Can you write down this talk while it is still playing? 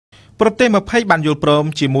ប្រទេស20បានយល់ព្រម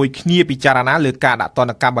ជាមួយគ្នាពិចារណាលើការដាក់ទ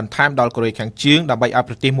ណ្ឌកម្មបន្ថែមដល់កូរ៉េខាងជើងដើម្បីឲ្យ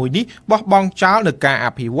ប្រទេសមួយនេះបោះបង់ចោលនូវការអ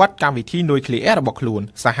ភិវឌ្ឍកម្មវិធីនុយក្លេអ៊ែររបស់ខ្លួន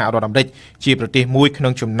សហរដ្ឋអាមេរិកជាប្រទេសមួយក្នុ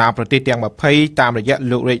ងចំណោមប្រទេសទាំង20តាមរយៈ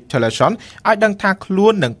លោក Rex Tillerson ឲ្យដឹងថាខ្លួ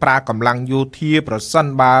ននឹងប្រើកម្លាំងយោធាប្រសិន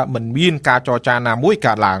បើមិនមានការចរចាណាមួយ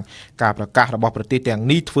កើតឡើងការប្រកាសរបស់ប្រទេសទាំង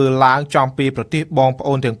នេះធ្វើឡើងចំពេលប្រទេសបងប្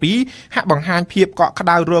អូនទាំងពីរហាក់បង្ហាញភាពកក់ក្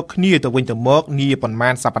ដៅរកគ្នាទៅវិញទៅមកនាប៉ុន្មា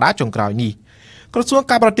នសប្តាហ៍ចុងក្រោយនេះក្រសួង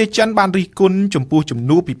ការបរទេសចិនបានរិះគន់ចំពោះជំ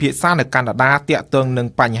នួបពិភាក្សានៅកាណាដាទាក់ទងនឹង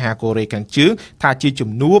បញ្ហាកូរ៉េខាងជើងថាជាជំ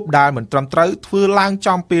នួបដែលមិនត្រឹមត្រូវធ្វើឡើង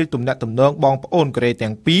ចំពេលទំនាក់ទំនងបងប្អូនកូរ៉េ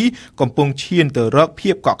ទាំងពីរកំពុងឈានទៅរក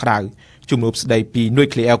ភាពកក់ក្ដៅជំនួបស្ដីពីនុយ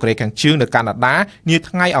ក្លេអ៊ែរកូរ៉េខាងជើងនៅកាណាដានា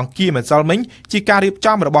ថ្ងៃអង្គារម្សិលមិញជាការរៀប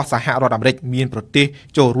ចំរបស់សហរដ្ឋអាមេរិកមានប្រទេស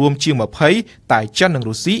ចូលរួមជាង20តែចិននិង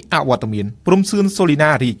រុស្ស៊ីអវត្តមានព្រំសឿនសូលីណា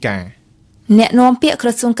រីកាអ្នកនាំពាក្យក្រ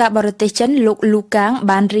សួងការបរទេសចិនលោកលូកាង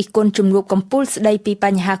បានរិះគន់ជំនួបកំពូលស្ដីពីប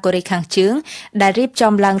ញ្ហាកូរ៉េខាងជើងដែលរៀប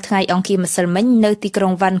ចំឡើងថ្ងៃអង្គារម្សិលមិញនៅទីក្រុ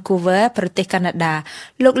ង Vancouver ប្រទេសកាណាដា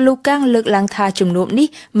លោកលូកាងលើកឡើងថាជំនួបនេះ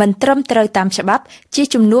មិនត្រឹមត្រូវតាមច្បាប់ជា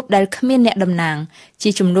ជំនួបដែលគ្មានអ្នកតំណាងជា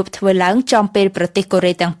ជំនួបធ្វើឡើងចំពេលប្រទេសកូ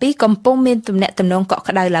រ៉េទាំងពីរកំពុងមានទំនាក់ទំនងកក់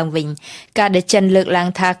ក្ដៅឡើងវិញការដែលចិនលើកឡើង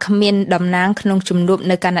ថាគ្មានតំណាងក្នុងជំនួប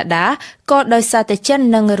នៅកាណាដាក៏ដោយសារតែចិន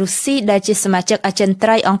និងរុស្ស៊ីដែលជាសមាជិកអចិន្ត្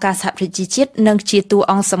រៃយ៍អង្គការសហប្រជាជាតិនិងជាតួ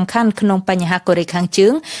អង្គសំខាន់ក្នុងបញ្ហាកូរ៉េខាងជើ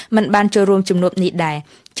ងមិនបានចូលរួមជំនួបនេះដែរ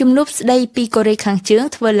ជំនួបស្ដីពីកូរ៉េខាងជើង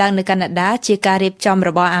ធ្វើឡើងនៅកាណាដាជាការរៀបចំរ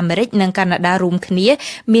បស់អាមេរិកនិងកាណាដារួមគ្នា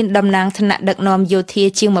មានតំណាងថ្នាក់ដឹកនាំយោធា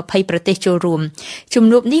ជាង20ប្រទេសចូលរួមជំ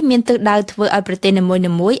នួបនេះមានទិសដៅធ្វើឲ្យប្រទេសនី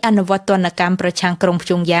មួយៗអនុវត្តទណ្ឌកម្មប្រឆាំងក្រុងព្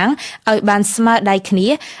យុងយ៉ាងឲ្យបានស្មើដៃគ្នា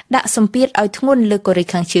ដាក់សម្ពាធឲ្យធ្ងន់លើកូរ៉េ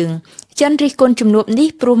ខាងជើងចិនរិះគន់ជំនួបនេះ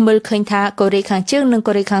ព្រោះមើលឃើញថាកូរ៉េខាងជើងនិង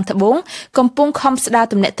កូរ៉េខាងត្បូងកំពុងខំស្ដារ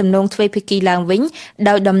ទំនាក់ទំនងទ្វេភាគីឡើងវិញ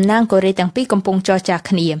ដោយតំណាងកូរ៉េទាំងពីរកំពុងចរចា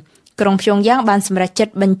គ្នាក្រុងព្យុងយ៉ាងបានសម្រេចចិត្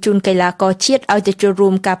តបញ្ជូនកីឡាករជាតិឲ្យទៅចូលរួ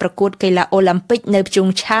មការប្រកួតកីឡាអូឡ িম্প ពិកនៅព្យុង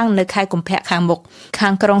ឆាងនៅខែកុម្ភៈខាងមុខខា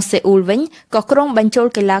ងក្រុងសេអ៊ូលវិញក៏ក្រុងបញ្ចូល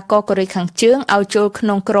កីឡាករកូរ៉េខាងជើងឲ្យចូលក្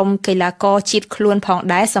នុងក្រុមកីឡាករជាតិខ្លួនផង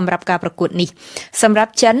ដែរសម្រាប់ការប្រកួតនេះសម្រា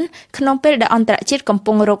ប់ចិនក្នុងពេលដែលអន្តរជាតិកំ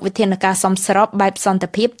ពុងរកវិធានការសមស្របបែបសន្តិ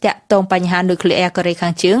ភាពទាក់ទងបញ្ហានុយក្លេអ៊ែរកូរ៉េខា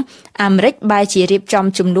ងជើងអាមេរិកបែរជារៀបចំ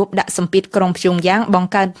ជំនួបដាក់សម្ពាធក្រុងព្យុងយ៉ាងបង្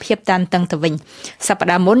កើនភាពតានតឹងទៅវិញសប្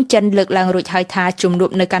តាហ៍មុនចិនលើកឡើងរួចហើយថាជំនួ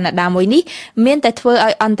បនៅកាណាដាមួយនេះមានតែធ្វើ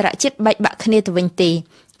ឲ្យអន្តរជាតិបែកបាក់គ្នាទៅវិញទេ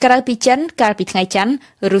ក្រៅពីចិនកាលពីថ្ងៃច័ន្ទ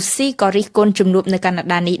រុស្ស៊ីក៏រិះគន់ជំនួបនៅកាណា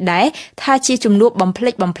ដានេះដែរថាជាជំនួបបំផ្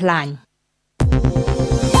លិចបំផ្លាញ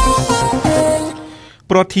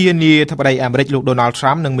ប្រធានាធិបតីអាមេរិកលោក Donald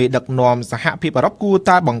Trump និងមេដឹកនាំសហភាពអឺរ៉ុបគួរ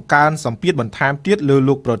តែបង្កើនសម្ពាធបន្ថែមទៀតលើ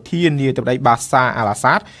លោកប្រធានាធិបតី Bashar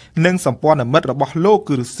al-Assad និងសម្ព័ន្ធមិត្តរបស់លោក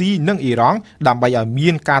គឺរុស្ស៊ីនិងអ៊ីរ៉ង់ដើម្បីឲ្យមា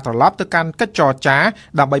នការត្រឡប់ទៅកាន់កិច្ចចរចា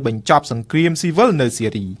ដើម្បីបញ្ចប់សង្គ្រាមស៊ីវិលនៅស៊ី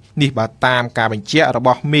រីនេះបើតាមការបញ្ជាក់រប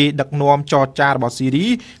ស់មេដឹកនាំចរចារបស់ស៊ីរី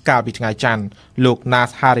កាលពីថ្ងៃច័ន្ទលោក Nas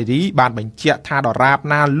Hariri បានបញ្ជាក់ថាដរាប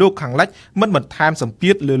ណាលោកខាងលិចមិនបន្ថែមសម្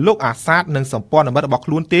ពាធលើលោកអាសាតនិងសម្ព័ន្ធមិត្តរបស់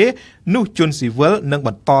ខ្លួនទេនោះជនស៊ីវិលនឹងប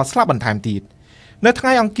ន្តស្លាប់បន្ថែមទៀតនៅថ្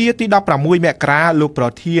ងៃអង្គារទី16មករាលោកប្រ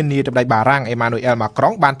ធានាធិបតីបារាំងអេម៉ានូអែលម៉ាក្រុ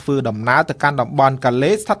ងបានធ្វើដំណើរទៅកាន់តំបន់កា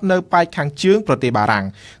ឡេស្ថិតនៅប៉ែកខាងជើងប្រទេសបារាំង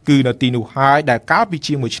គឺនៅទីនោះហើយដែលកាលពី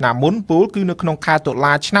ជាង1ឆ្នាំមុនពលគឺនៅក្នុងខែតុ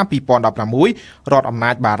លាឆ្នាំ2016រដ្ឋអំ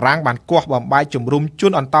ណាចបារាំងបានគាស់បំបែកជំរុំជ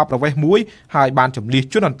នអន្តោប្រវេសន៍មួយហើយបានចម្លៀស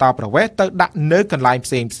ជនអន្តោប្រវេសន៍ទៅដាក់នៅកន្លែងផ្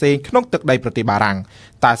សេងក្នុងទឹកដីប្រទេសបារាំង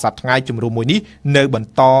តែសប្តាហ៍ថ្ងៃជំរុំមួយនេះនៅបន្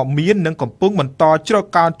តមាននិងកំពុងបន្តជ្រក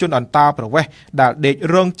កោនជនអន្តោប្រវេសន៍ដែលដេក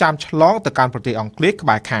រងចាំឆ្លងទៅកាន់ប្រទេសអង់គ្លេសក្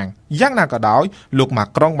បែរខាងយ៉ាងណាក៏ដោយលោកម៉ា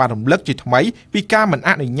ក្រុងបានរំលឹកជាថ្មីពីការមិន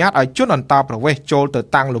អនុញ្ញាតឲ្យជនអន្តោប្រវេសន៍ចូលទៅ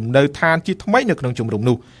តាំងលំនៅឋានជាថ្មីនៅក្នុងជំរុំ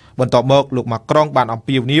នោះបន្ទាប់មកលោកម៉ាក្រុងបានអំ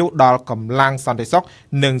ពាវនាវដល់កម្លាំងសន្តិសុខ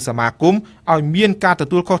និងសមាគមឲ្យមានការទ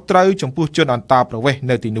ទួលខុសត្រូវចំពោះជនអន្តោប្រវេសន៍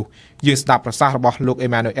នៅទីនោះយើងស្ដាប់ប្រសាសន៍របស់លោកអេ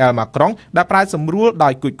ម៉ានូអែលម៉ាក្រុងដែលប្រែសម្រួលដោ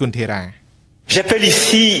យគូចគុនធីរ៉ាJ'appelle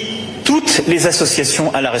ici toutes les associations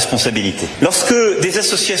à la responsabilité. Lorsque des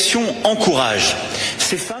associations encouragent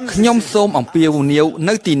ces femmes ខ្ញុំសូមអំពាវនាវ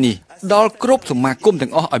នៅទីនេះដល់គ្រប់សមាគមទាំ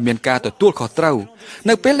ងអស់ឲ្យមានការទទួលខុសត្រូវ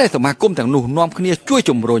នៅពេលដែលសមាគមទាំងនោះនាំគ្នាជួយ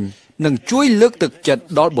ជំរុញនិងជួយលើកទឹកចិត្ត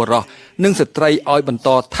ដល់បុរសនិងស្ត្រីឲ្យបន្ត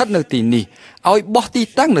ស្ថិតនៅទីនេះឲ្យបោះទី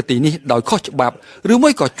តាំងនៅទីនេះដោយខុសច្បាប់ឬមួ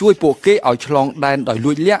យក៏ជួយពួកគេឲ្យឆ្លងដែនដោយ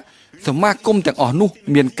លួចលាក់សមាគមទាំងអស់នោះ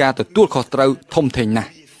មានការទទួលខុសត្រូវធំធេងណា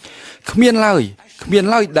ស់គ្មានឡើ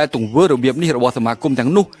យដែលទង្វើរបៀបនេះរបស់សមាគមទាំ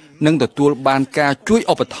ងនោះនឹងទទួលបានការជួយ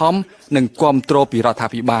ឧបត្ថម្ភនិងគាំទ្រពីរដ្ឋា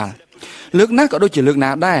ភិបាលលើកណាក៏ដូចជាលើកណា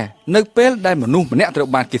ដែរនៅពេលដែលមនុស្សម្នាក់ត្រូវ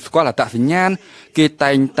បានគេស្គាល់អត្តសញ្ញាណគេ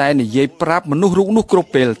តែងតែនិយាយប្រាប់មនុស្សរូបនោះគ្រប់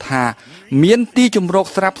ពេលថាមានទីជម្រក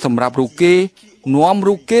ស្រាប់សម្រាប់រូបគេនាំ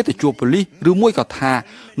រូបគេទៅជួបប៉ូលីសឬមួយក៏ថា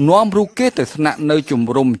នាំរូបគេទៅស្នាក់នៅជំ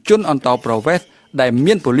រំជនអន្តោប្រវេសន៍ ដែល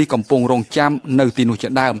មានប៉ូលីសកំពុងរងចាំនៅទីនោះជា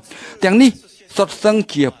ដើមទាំងនេះសុទ្ធសឹង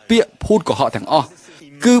ជាពាក្យភូតកុហកទាំងអស់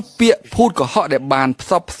គឺពាក្យភូតកុហកដែលបានផ្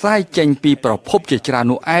សព្វផ្សាយចេញពីប្រភពជាច្រើន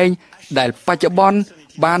នោះឯងដែលបច្ចុប្បន្ន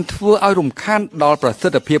បានធ្វើឲ្យរំខានដល់ប្រសិ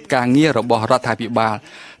ទ្ធភាពការងាររបស់រដ្ឋាភិបាល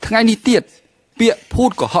ថ្ងៃនេះទៀតពាក្យភូត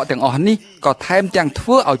កុហកទាំងអស់នេះក៏ថែមទាំងធ្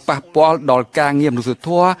វើឲ្យប៉ះពាល់ដល់ការងារមនុស្សធ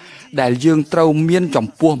ម៌ដែលយើងត្រូវមានចំ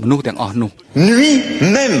ពោះមនុស្សទាំងអស់នោះ Nuit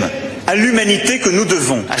même à l'humanité que nous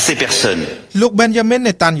devons à ces personnes. លោក Benjamin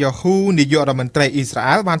Netanyahu នាយករដ្ឋមន្ត្រីអ៊ីស្រា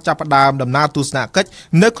អែលបានចាប់ផ្ដើមដំណើរទស្សនកិច្ច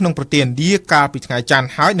នៅក្នុងប្រទេសឥណ្ឌាកាលពីថ្ងៃច័ន្ទ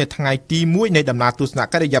ហើយនៅថ្ងៃទី1នៃដំណើរទស្សន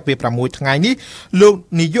កិច្ចរយៈពេល6ថ្ងៃនេះលោក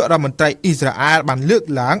នាយករដ្ឋមន្ត្រីអ៊ីស្រាអែលបានលើក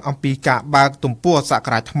ឡើងអំពីការបើកទំព័រស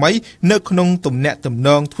ក្តានុពលថ្មីនៅក្នុងទំនាក់ទំន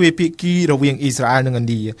ងទ្វេភាគីរវាងអ៊ីស្រាអែលនិងឥណ្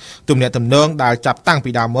ឌាទំនាក់ទំនងដែលចាប់តាំងពី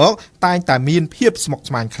ដើមមកតែងតែមានភាពស្មុគ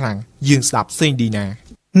ស្មាញខ្លាំងយើងស្ដាប់សេងឌីណា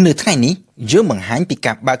នៅថ្ងៃនេះយើងបង្ហាញពី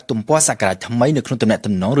ការបើកទំព័រសក្តានុពលថ្មីនៅក្នុងទំនាក់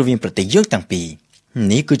ទំនងរវាងប្រទេសយើងទាំងពីរ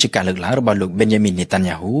នេះគឺជាការលើកឡើងរបស់លោក Benjamin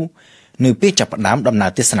Netanyahu នៅពេលចាប់ផ្ដើមដំណើ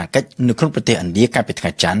រទស្សនកិច្ចនៅក្នុងប្រទេសឥណ្ឌាកាលពីថ្ងៃ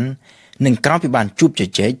ច័ន្ទនិងក្រោយពីបានជួបជ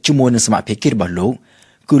ជែកជាមួយនឹងសមាភាគីរបស់លោក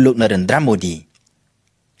គឺលោក Narendra Modi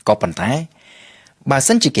ក៏ប៉ុន្តែបើ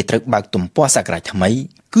សិនជាគេត្រូវបើកទំព័រសក្តានុពលថ្មី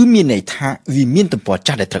គឺមានន័យថាវាមានទំព័រ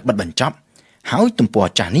ចាស់ដែលត្រូវបិទបញ្ចប់ហើយទំព័រ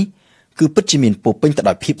ចាស់នេះគឺពិតជាមានពោពេញទៅ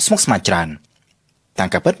ដោយភាពស្មុគស្មាញច្រើនតាម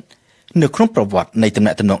ការពិតនៅក្នុងប្រវត្តិនៃទំ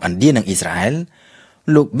នាក់ទំនងឥណ្ឌានិងអ៊ីស្រាអែល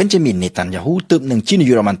លោក Benjamin Netanyahu ទើបនឹងជានា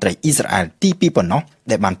យករដ្ឋមន្ត្រីអ៊ីស្រាអែលទី2ប៉ុណ្ណោះ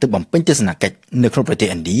ដែលបានទៅបំពេញទស្សនកិច្ចនៅក្នុងប្រទេស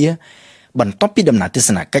ឥណ្ឌាបន្ទាប់ពីដំណើរទស្ស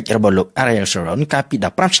នកិច្ចរបស់លោក Ariel Sharon កាលពី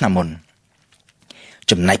15ឆ្នាំមុន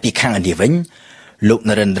ចំណែកពីខាងឥណ្ឌាវិញលោក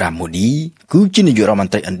Narendra Modi គឺជានាយករដ្ឋម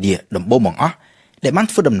ន្ត្រីឥណ្ឌាដំបូងបង្អស់ដែលបាន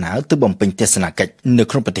ធ្វើដំណើរទៅបំពេញទស្សនកិច្ចនៅ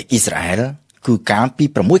ក្នុងប្រទេសអ៊ីស្រាអែលគឺកាលពី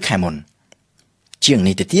6ខែមុនជាង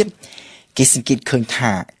នេះទៅទៀតគេសង្កេតឃើញថា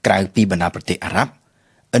ក្រៅពីបណ្ដាប្រទេសអារ៉ាប់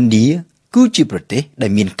ឥណ្ឌាគឺជាប្រទេសដែ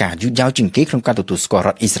លមានការយឺតយ៉ាវជាងគេក្នុងការទទួលស្គាល់រ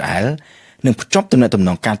ដ្ឋអ៊ីស្រាអែលនិងភ្ជាប់ទំនាក់ទំន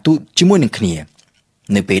ងការទូតជាមួយនឹងគ្នា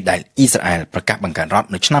នៅពេលដែលអ៊ីស្រាអែលប្រកាសបង្កើតរដ្ឋ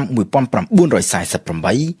នៅឆ្នាំ1948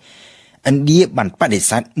ឥណ្ឌាបានបដិ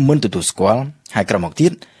សេធមិនទទួលស្គាល់ហើយក្រោយមកទៀ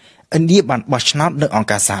តឥណ្ឌាបានបោះឆ្នោតនៅអង្គ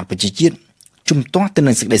ការសហប្រជាជាតិជំទាស់ទៅ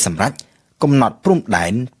នឹងសេចក្តីសម្រេចកំណត់ព្រំដែ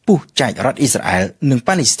នពុះចែករដ្ឋអ៊ីស្រាអែលនិង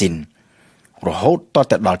ប៉ាឡេស្ទីនរហូតត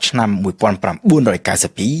ទៅដល់ឆ្នាំ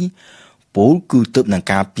1992ពលគឺទើបនឹង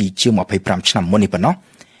ការពីជាង25ឆ្នាំមុននេះប៉ុណ្ណោះ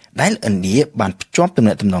ដែលឥណ្ឌាបានភ្ជាប់ទំ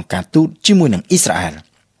នាក់ទំនងការទូតជាមួយនឹងអ៊ីស្រាអែល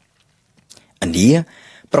ឥណ្ឌា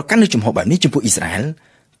ប្រកាន់នូវជំហរបែបនេះចំពោះអ៊ីស្រាអែល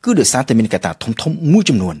គឺដោយសារតែមានកត្តាធំៗមួយ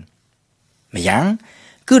ចំនួនម្យ៉ាង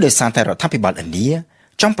គឺដោយសារតែរដ្ឋាភិបាលឥណ្ឌា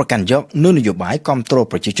ចង់ប្រកាន់យកនូវនយោបាយគាំទ្រ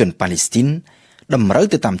ប្រជាជនប៉ាឡេស្ទីនតម្រូវ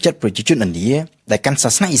ទៅតាមចិត្តប្រជាជនឥណ្ឌាដែលកាន់សា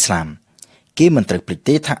សនាអ៊ីស្លាមគេមិនត្រូវភ្លេច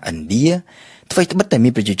ទេថាឥណ្ឌាថ្មីត្បិតតែមា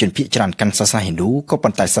នប្រជាជនភាគច្រើនកាន់សាសនាហិណ្ឌូក៏ប៉ុ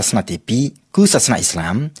ន្តែសាសនាទី2គឺសាសនាអ៊ីស្លា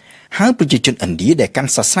មហើយប្រជាជនឥណ្ឌាដែលកា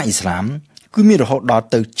ន់សាសនាអ៊ីស្លាមគឺមានរហូតដល់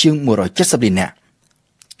ទៅជាង170លាននាក់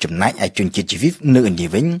ចំណែកឯជនជាតិជីវិតនៅឥណ្ឌា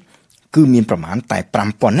វិញគឺមានប្រមាណតែ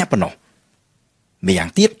 5000 នាក់ប៉ុណ្ណោះម្យ៉ាង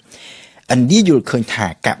ទៀតឥណ្ឌាយល់ឃើញថា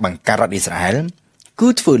ការបង្កើតរដ្ឋអ៊ីស្រាអែលគឺ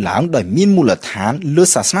ធ្វើឡើងដោយមានមូលដ្ឋានលើ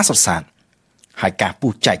សាសនាសុទ្ធសាធហើយការ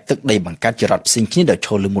ពុះចែកទឹកដីបង្កើតជារដ្ឋផ្សេងគ្នាដោយឈ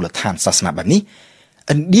រលើមូលដ្ឋានសាសនាបែបនេះ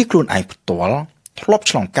ឥណ្ឌាខ្លួនឯងផ្ទាល់ធ្លាប់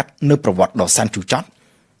ឆ្លងកាត់នៅប្រវត្តិដ៏សែនជូរចត់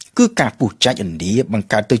គឺការពុះចែកឥណ្ឌាបង្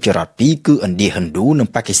កើតទៅជារដ្ឋពីរគឺឥណ្ឌាហិណ្ឌូនិង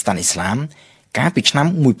ប៉ាគីស្ថានអ៊ីស្លាមកាលពីឆ្នាំ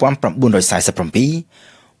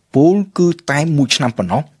1947ពលគឺតែមួយឆ្នាំប៉ុណ្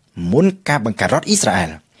ណោះមុនការបង្កើតរដ្ឋអ៊ីស្រាអែ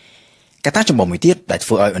លកត្តាចម្បងមួយទៀតដែលធ្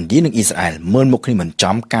វើឲ្យឥណ្ឌានិងអ៊ីស្រាអែលមើលមុខគ្នាមិន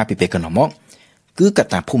ចំកាលពីពេលកន្លងមកគឺក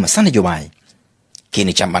ត្តាភូមិសាស្ត្រនយោបាយគេ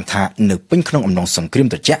នឹងចាំបានថានៅពេញក្នុងអំឡុងសង្គ្រាម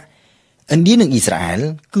ត្រជាក់ឥណ្ឌានិងអ៊ីស្រាអែល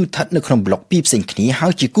គឺស្ថិតនៅក្នុងប្លុកពីរផ្សេងគ្នាហើ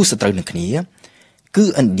យជាគូសត្រូវនឹងគ្នាគឺ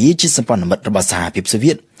ឥណ្ឌាជាសម្ព័ន្ធមិត្តរបស់សហភាពសូ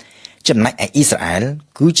វៀតចំណែកឯអ៊ីស្រាអែល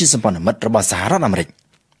គឺជាសម្ព័ន្ធមិត្តរបស់សហរដ្ឋអាមេរិក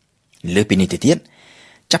លើពីនេះទៅទៀត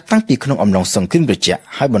ចាប់តាំងពីក្នុងអំឡុងសង្គ្រាមត្រជាក់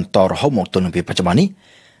ហើយបន្តរហូតមកទល់នឹងពេលបច្ចុប្បន្ននេះ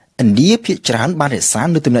ឥណ្ឌាភាគច្រើនបានរក្សា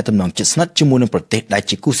នូវទំនាក់ទំនងជិតស្និទ្ធជាមួយនឹងប្រទេសដែល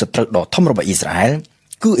ជាគូសត្រូវដ៏ធំរបស់អ៊ីស្រាអែល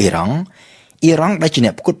គឺអ៊ីរ៉ង់ដែលជាអ្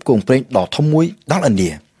នកផ្គត់ផ្គង់ប្រេងដ៏ធំមួយដល់ឥណ្ឌា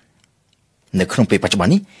នៅក្នុងពេលបច្ចុប្បន្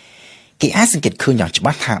ននេះគេអាចសង្កេតឃើញយ៉ាងច្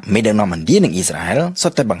បាស់ថាមេដឹកនាំឥណ្ឌានិងអ៊ីស្រាអែលសុ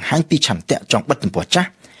ទ្ធតែបង្ហាញពីឆន្ទៈចង់បិទទំព័រចាស់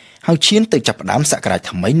ហើយឈានទៅចាប់ផ្ដើមសក្តានុពល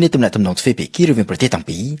ថ្មីនៃទំនាក់ទំនងទ្វេភាគីរវាងប្រទេសទាំង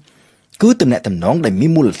ពីរគឺទំនាក់ទំនងដែលមា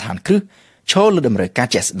នមូលដ្ឋានគ្រឹះឈរលើតម្រូវការ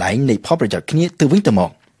ជាក់ស្ដែងនៃផលប្រយោជន៍គ្នាទៅវិញទៅមក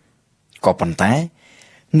ក៏ប៉ុន្តែ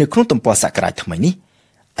នៅក្នុងទំព័រសក្តានុពលថ្មីនេះ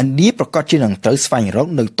ឥណ្ឌាប្រកាសជានឹងត្រូវស្វែងរក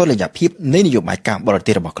នូវតុល្យភាពនៃនយោបាយការបរ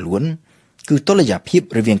ទេសរបស់ខ្លួនគឺតុល្យភាព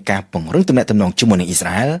រវាងការពង្រឹងទំនាក់ទំនងជាមួយនឹងអ៊ីស្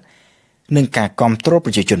រាអែលនិងការគាំទ្រប្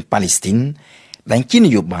រជាជនប៉ាឡេស្ទីនដែលជាន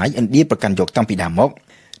យោបាយឥណ្ឌាប្រកាន់យកតាំងពីដើមមក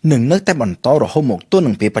នឹងនៅតែបន្តរហូតមកទល់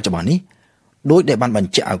នឹងពេលបច្ចុប្បន្ននេះដោយដែលបានប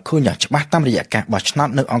ញ្ជាក់ឲ្យឃើញយ៉ាងច្បាស់តាមរយៈការបោះឆ្នោត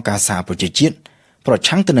នៅអង្គការសហប្រជាជាតិ ប្រ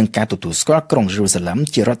ឆាំងទៅនឹងការទទួលស្គាល់ក្រុងយេរូសាឡឹម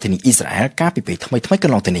ជារដ្ឋធានីអ៊ីស្រាអែលកាលពីពេលថ្មីៗក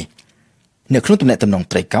ន្លងទៅនេះនៅក្នុងទំនាក់ទំនង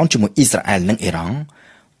ត្រីកោណជាមួយអ៊ីស្រាអែលនិងអ៊ីរ៉ង់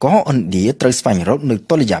ក៏ឥណ្ឌាត្រូវស្វែងរកនូវ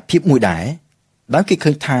តុល្យភាពមួយដែរដោយគេឃើ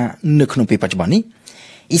ញថានៅក្នុងពេលបច្ចុប្បន្ននេះ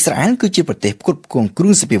អ៊ីស្រាអែលគឺជាប្រទេសផ្គត់ផ្គង់គ្រឿ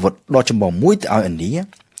ងសព្វាវុធដ៏ចម្បងមួយទៅឲ្យឥណ្ឌា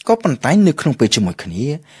ក៏ប៉ុន្តែនៅក្នុងពេលជាមួយគ្នា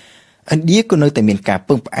ឥណ្ឌាក៏នៅតែមានការ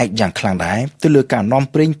ពឹងផ្អែកយ៉ាងខ្លាំងដែរទៅលើការនាំ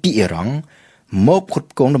ប្រេងពីអ៊ីរ៉ង់មកផ្គត់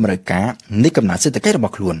ផ្គង់តម្រូវការនៃកំណើនសេដ្ឋកិច្ចរប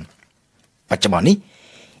ស់ខ្លួនបច្ចុប្បន្ននេះ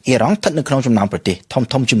អ៊ីរ៉ង់ស្ថិតនៅក្នុងចំណោមប្រទេសធំ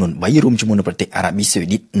ៗចំនួន3រួមជាមួយនឹងប្រទេសអារ៉ាប៊ីសាអូ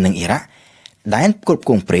ឌីតនិងអ៊ីរ៉ាក់ដែលផ្គត់ផ្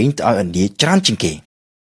គង់ប្រេងទៅឲ្យឥណ្ឌាច្រើនជាងគេ